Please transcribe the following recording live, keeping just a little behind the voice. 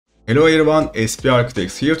Hello everyone, SP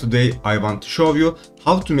Architects here. Today I want to show you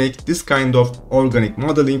how to make this kind of organic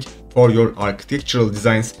modeling for your architectural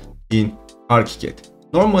designs in Archicad.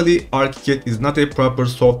 Normally Archicad is not a proper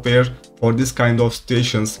software for this kind of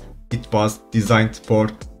situations. It was designed for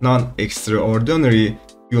non-extraordinary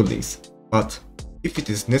buildings. But if it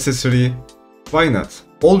is necessary, why not?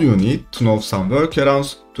 All you need to know some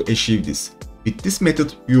workarounds to achieve this. With this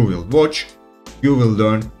method you will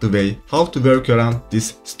learn the way how to work around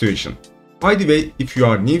this situation. By the way, if you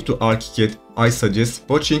are new to Archicad, I suggest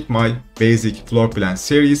watching my basic floor plan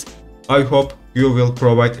series. I hope you will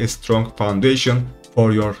provide a strong foundation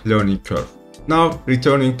for your learning curve. Now,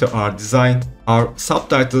 returning to our design, our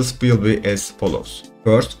subtitles will be as follows.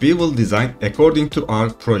 First, we will design according to our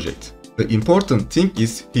project. The important thing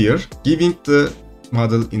is here, giving the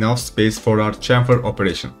model enough space for our chamfer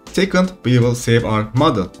operation. Second, we will save our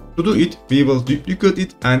model. To do it, we will duplicate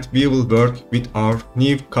it and we will work with our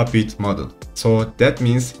new copied model. So that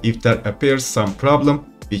means if there appears some problem,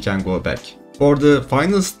 we can go back. For the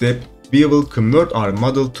final step, we will convert our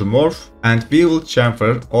model to morph and we will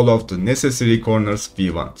chamfer all of the necessary corners we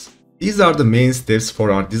want. These are the main steps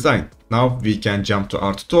for our design. Now we can jump to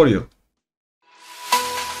our tutorial.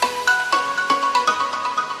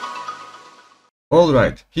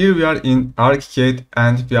 Alright, here we are in Archicad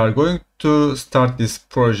and we are going to start this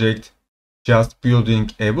project just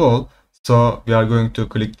building a wall. So we are going to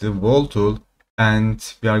click the wall tool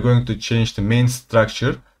and we are going to change the main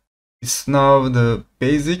structure. It's now the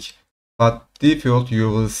basic, but default you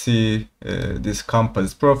will see this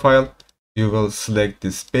composite profile. You will select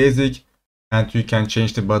this basic and you can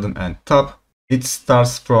change the bottom and top. It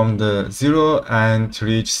starts from the 0 and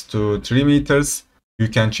reaches to 3 meters. You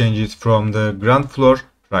can change it from the ground floor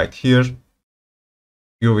right here.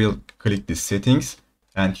 You will click the settings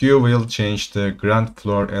and you will change the ground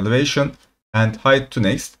floor elevation and height to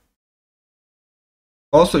next.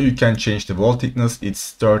 Also, you can change the wall thickness.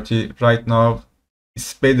 It's 30 right now.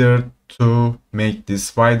 It's better to make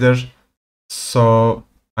this wider. So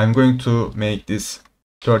I'm going to make this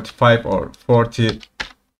 35 or 40.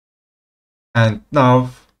 And now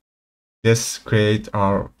let's create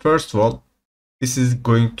our first wall. This is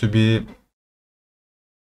going to be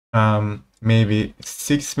maybe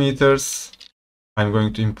 6 meters. I'm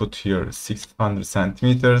going to input here 600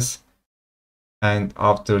 centimeters. And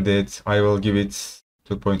after that, I will give it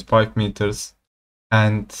 2.5 meters.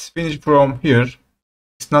 And finish from here.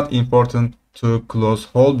 It's not important to close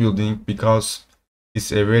whole building because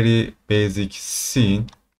it's a very basic scene.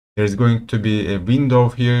 There's going to be a window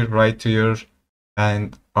here, right here.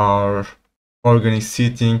 And our organic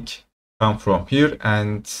seating come from here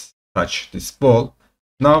and touch this wall.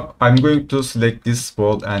 Now I'm going to select this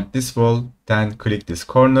wall and this wall, then click this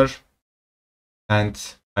corner and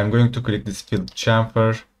I'm going to click this fill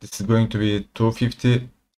chamfer. This is going to be 250,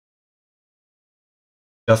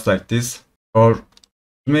 just like this. Or to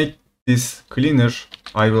make this cleaner,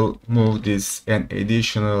 I will move this an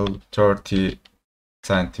additional 30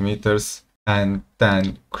 centimeters and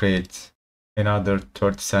then create another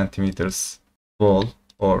 30 centimeters wall,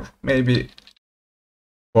 or maybe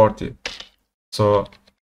 40, so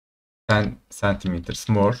 10 centimeters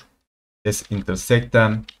more. Let's intersect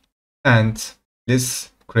them and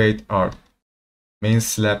let's create our main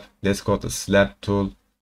slab. Let's go to slab tool.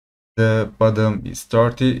 The bottom is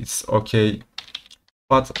 30, it's okay,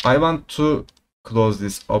 but I want to close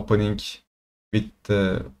this opening with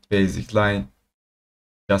the basic line,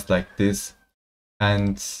 just like this.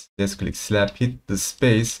 And let's click slab, hit the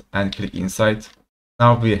space and click inside.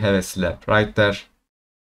 Now we have a slab right there.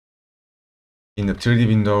 In the 3D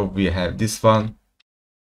window, we have this one.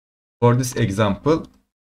 For this example,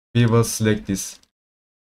 we will select this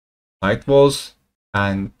height walls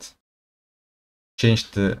and change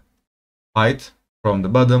the height from the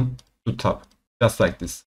bottom to top, just like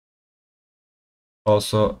this.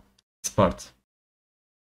 Also, this part.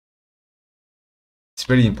 It's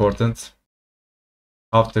very important.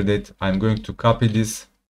 After that, I'm going to copy this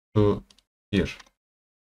to here.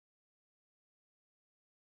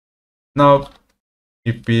 Now,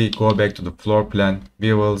 if we go back to the floor plan,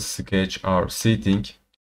 we will sketch our seating.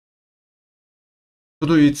 To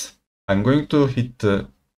do it, I'm going to hit the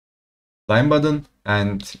line button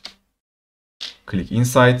and click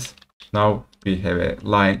inside. Now we have a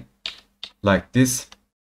line like this.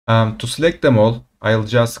 To select them all, I'll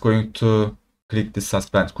just going to click the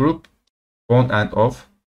suspend group, on and off,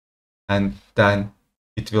 and then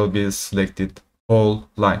it will be selected whole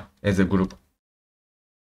line as a group.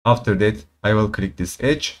 After that, I will click this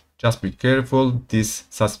edge. Just be careful, this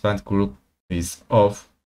suspend group is off,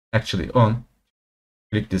 actually on.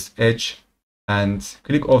 Click this edge and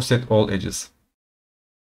click offset all edges.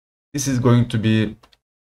 This is going to be,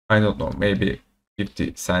 I don't know, maybe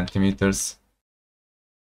 50 centimeters,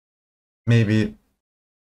 maybe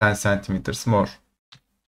 10 centimeters more.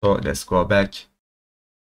 So let's go back.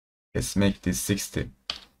 Let's make this 60.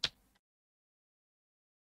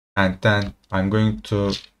 And then I'm going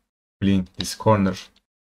to clean this corner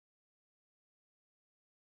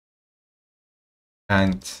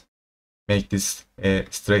and make this a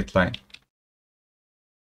straight line.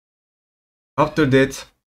 After that,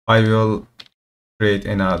 I will create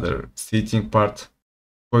another seating part,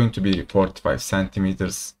 going to be 45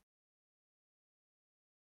 centimeters.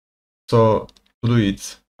 So to do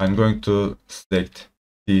it, I'm going to select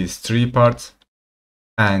these three parts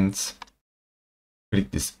and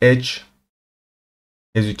click this edge.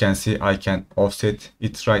 As you can see, I can offset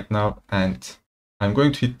it right now, and I'm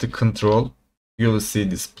going to hit the control. You will see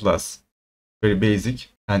this plus, very basic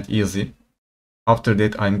and easy. After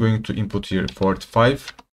that, I'm going to input here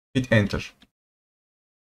 45, hit enter.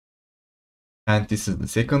 And this is the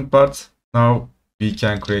second part. Now we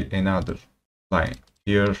can create another line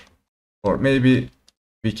here, or maybe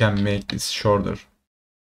we can make this shorter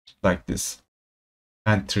like this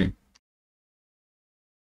and trim.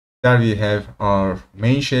 There we have our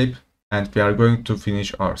main shape, and we are going to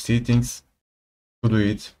finish our seatings. To do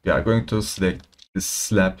it, we are going to select this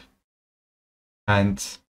slab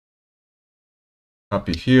and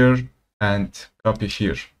copy here and copy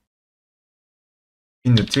here.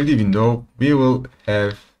 In the 3D window, we will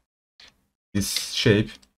have this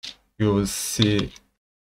shape. You will see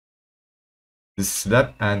this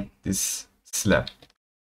slab and this slab.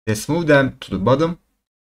 Let's move them to the bottom,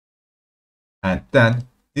 and then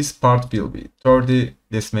this part will be 30.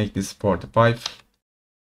 Let's make this 45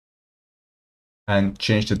 and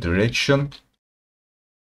change the direction.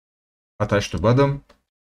 Attach to bottom.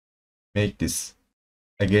 Make this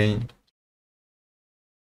again.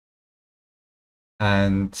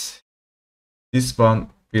 And this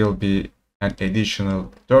one will be an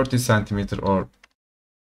additional 30 centimeters or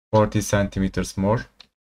 40 centimeters more.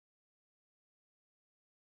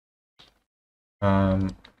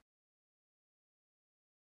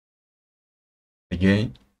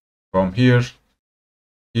 Again, from here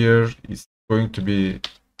is going to be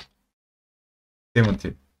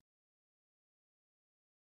 70.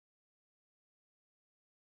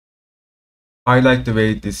 I like the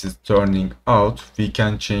way this is turning out. We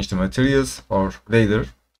can change the materials or later.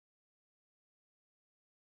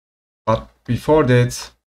 But before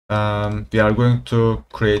that, we are going to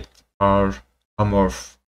create our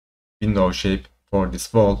amorph window shape for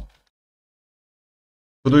this wall.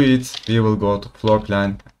 To do it, we will go to floor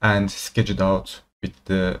plan and sketch it out with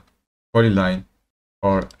the polyline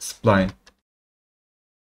or spline.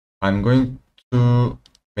 I'm going to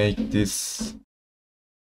make this,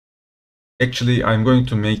 actually I'm going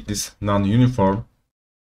to make this non-uniform.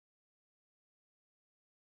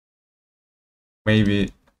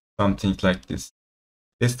 Maybe something like this.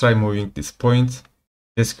 Let's try moving this point.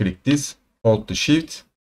 Let's click this, hold the shift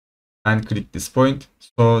and click this point,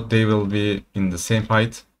 so they will be in the same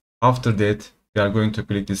height. After that, we are going to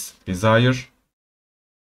click this bezier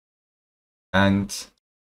and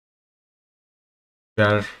we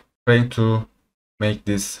are trying to make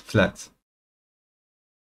this flat.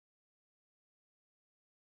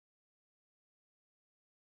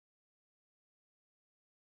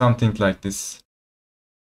 Something like this.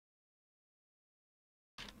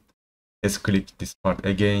 Let's click this part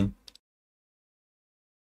again.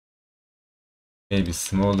 Maybe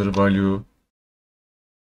smaller value.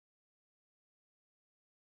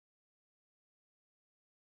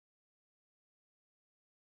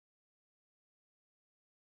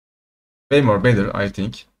 Way more better, I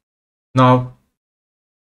think. Now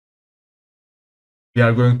we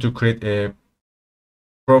are going to create a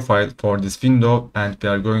profile for this window and we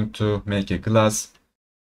are going to make a glass.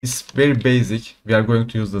 It's very basic. We are going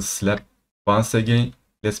to use the slab once again.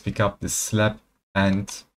 Let's pick up this slab,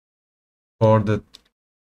 and for the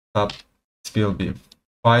top it will be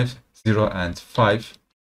 5, 0 and 5.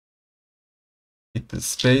 Hit the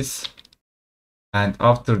space, and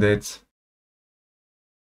after that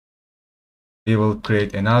we will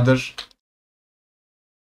create another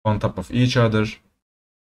on top of each other,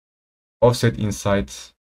 offset inside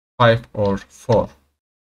 5 or 4,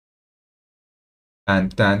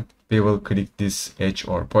 and then we will click this edge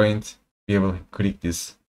or point. We will click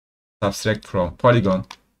this subtract from polygon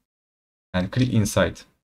and click inside.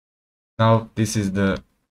 Now this is the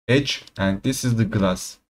edge and this is the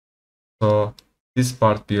glass, so this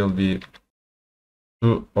part will be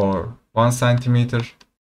 2 or 1 centimeter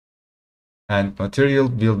and material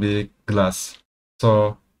will be glass.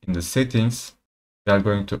 So in the settings, we are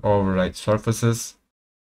going to override surfaces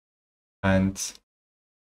and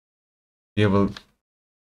we will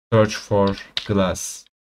search for glass,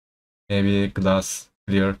 maybe glass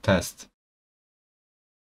clear test.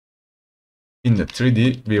 In the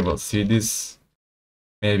 3D, we will see this.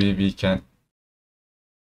 Maybe we can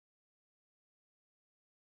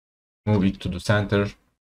move it to the center,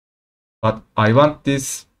 but I want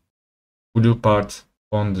this blue part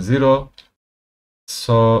on the 0,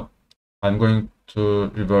 so I'm going to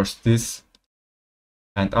reverse this,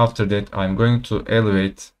 and after that I'm going to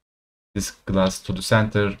elevate this glass to the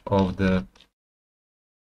center of the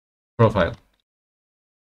profile.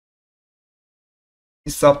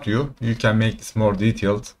 It's up to you, you can make this more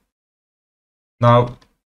detailed. Now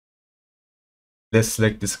let's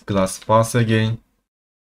select this glass once again,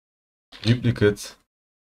 duplicate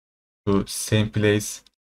to same place,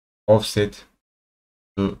 offset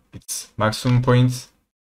to its maximum point,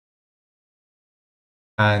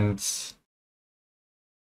 and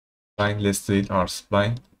spline, let's delete our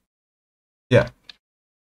spline. Yeah,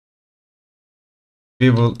 we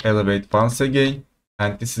will elevate once again,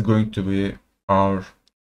 and this is going to be our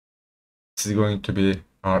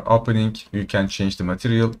opening. You can change the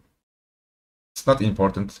material. It's not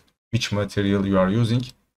important which material you are using,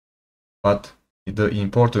 but the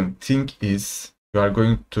important thing is you are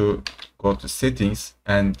going to go to settings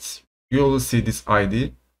and you will see this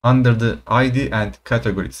ID. Under the ID and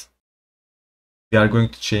categories, we are going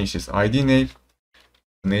to change this ID name.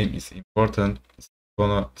 The name is important. It's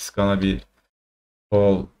gonna be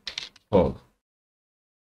all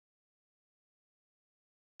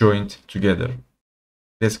joined together.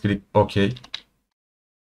 Let's click OK.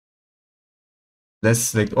 Let's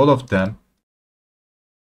select all of them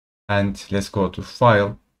and let's go to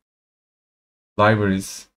File,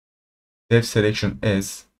 Libraries, Dev Selection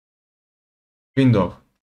as Window.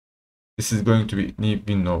 This is going to be new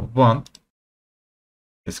window 1.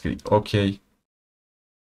 Let's click OK.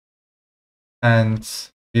 And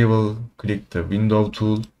we will click the window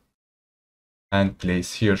tool and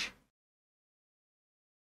place here.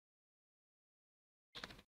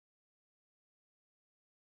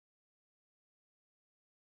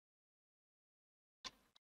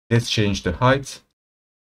 Let's change the height.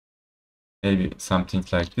 Maybe something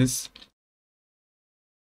like this.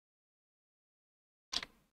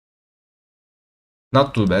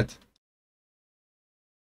 Not too bad.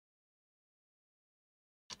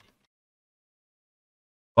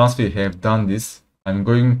 Once we have done this, I'm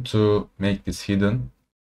going to make this hidden.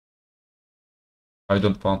 I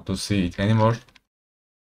don't want to see it anymore.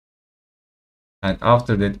 And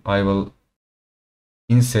after that, I will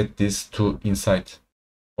inset this to inside,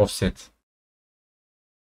 offset.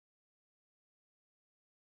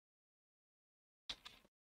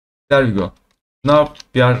 There we go. Now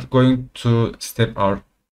we are going to step our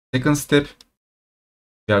second step.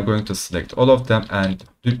 We are going to select all of them and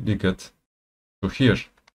duplicate to here.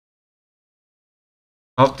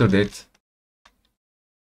 After that,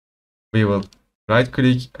 we will right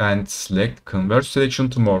click and select convert selection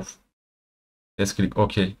to morph. Let's click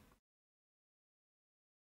OK.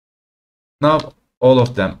 Now all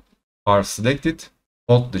of them are selected.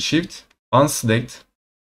 Hold the shift, unselect,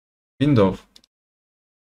 window.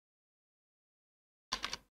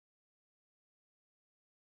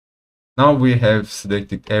 Now we have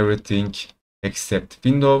selected everything except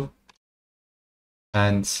window,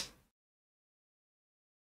 and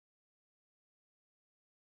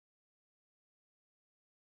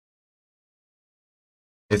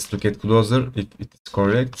let's look at closer if it is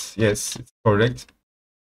correct. Yes, it's correct.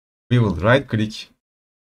 We will right click,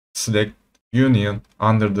 select union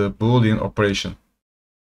under the Boolean operation.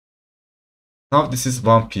 Now this is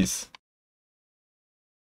one piece.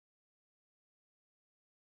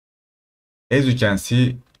 As you can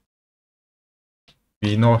see,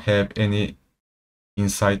 we don't have any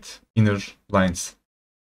inner lines,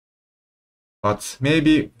 but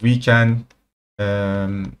maybe we can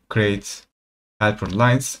create helper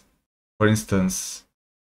lines. For instance,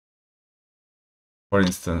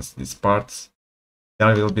 this part,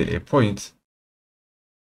 there will be a point.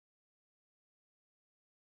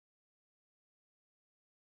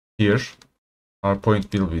 Here, our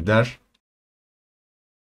point will be there.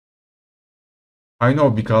 I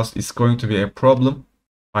know because it's going to be a problem.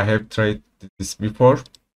 I have tried this before.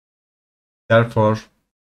 Therefore,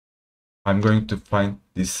 I'm going to find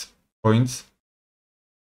this point.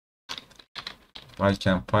 I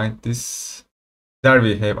can find this. There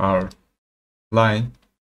we have our line,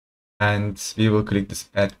 and we will click this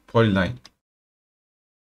add polyline.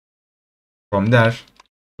 From there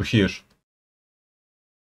to here.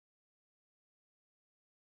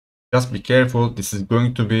 Just be careful, this is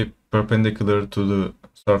going to be perpendicular to the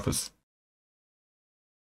surface.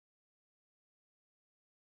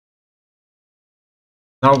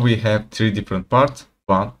 Now we have 3 different parts,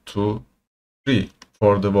 1, 2, 3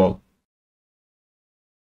 for the wall.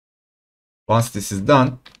 Once this is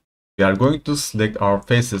done, we are going to select our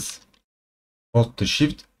faces. Hold the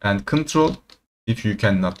Shift and Control. If you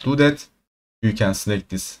cannot do that, you can select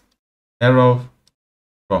this arrow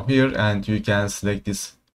from here and you can select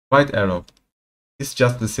this right arrow. It's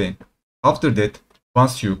just the same. After that,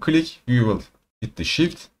 once you click, you will hit the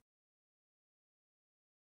Shift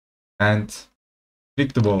and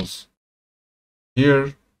click the walls.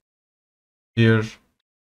 Here, here,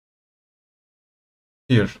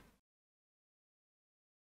 here.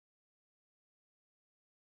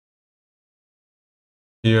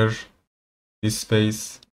 Here, this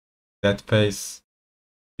face, that face,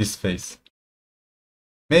 this face.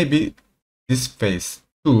 Maybe this face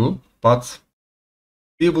too, but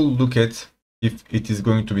we will look at if it is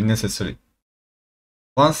going to be necessary.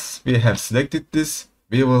 Once we have selected this,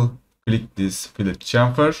 we will click this fillet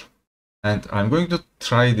chamfer and I'm going to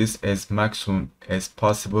try this as maximum as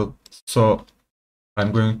possible. So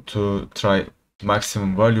I'm going to try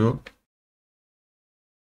maximum value.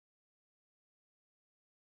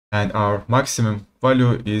 And our maximum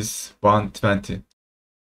value is 120.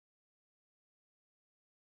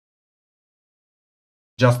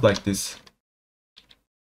 Just like this.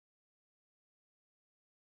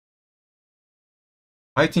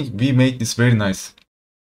 I think we made this very nice.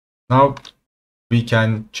 Now we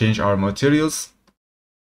can change our materials.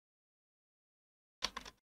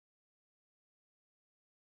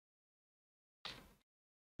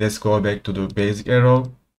 Let's go back to the basic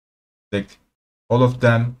arrow. Select all of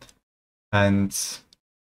them and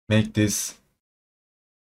make this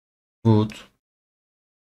wood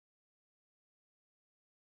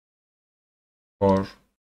or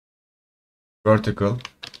vertical.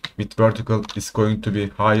 With vertical is going to be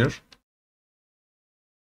higher.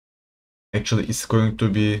 Actually it's going to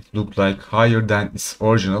be look like higher than its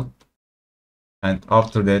original, and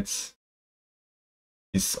after that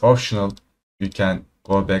it's optional. You can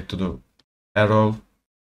go back to the arrow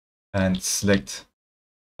and select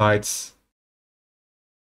sides.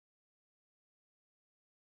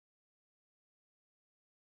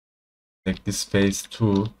 Select this face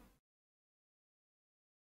too.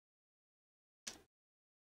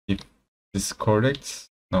 If this is correct,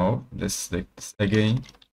 no, let's select this again.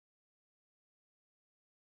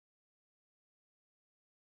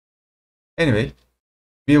 Anyway,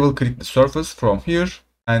 we will click the surface from here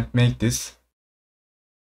and make this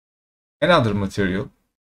another material.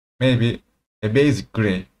 Maybe a basic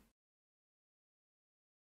gray.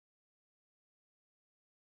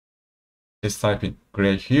 Let's type in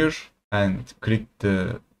gray here and click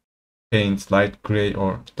the paint light gray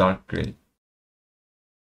or dark gray.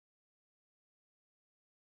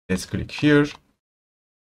 Let's click here,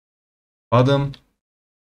 bottom,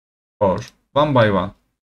 or one by one.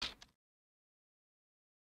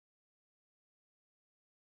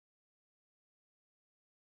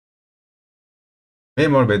 Way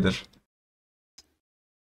more better.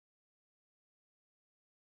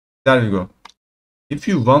 There we go. If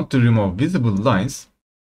you want to remove visible lines,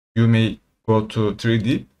 you may go to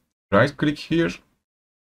 3D, right click here,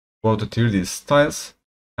 go to 3D styles,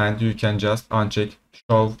 and you can just uncheck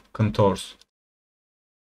show contours.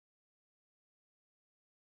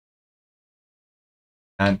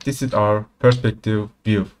 And this is our perspective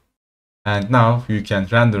view. And now you can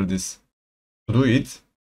render this. To do it,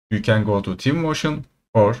 you can go to Twinmotion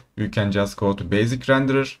or you can just go to basic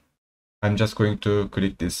renderer. I'm just going to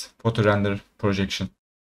click this photo render projection.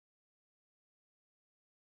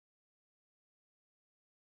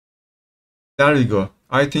 There we go.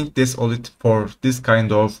 I think that's all it for this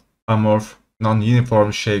kind of amorph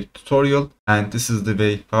non-uniform shape tutorial, and this is the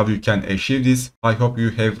way how you can achieve this. I hope you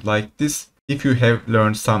have liked this. If you have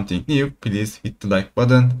learned something new, please hit the like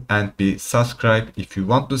button and be subscribed if you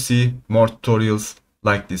want to see more tutorials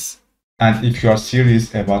like this. And if you are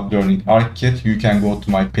serious about learning Archicad, you can go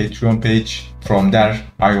to my Patreon page. From there,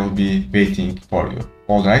 I will be waiting for you.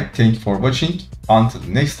 Alright, thank you for watching. Until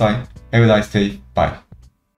next time, have a nice day. Bye.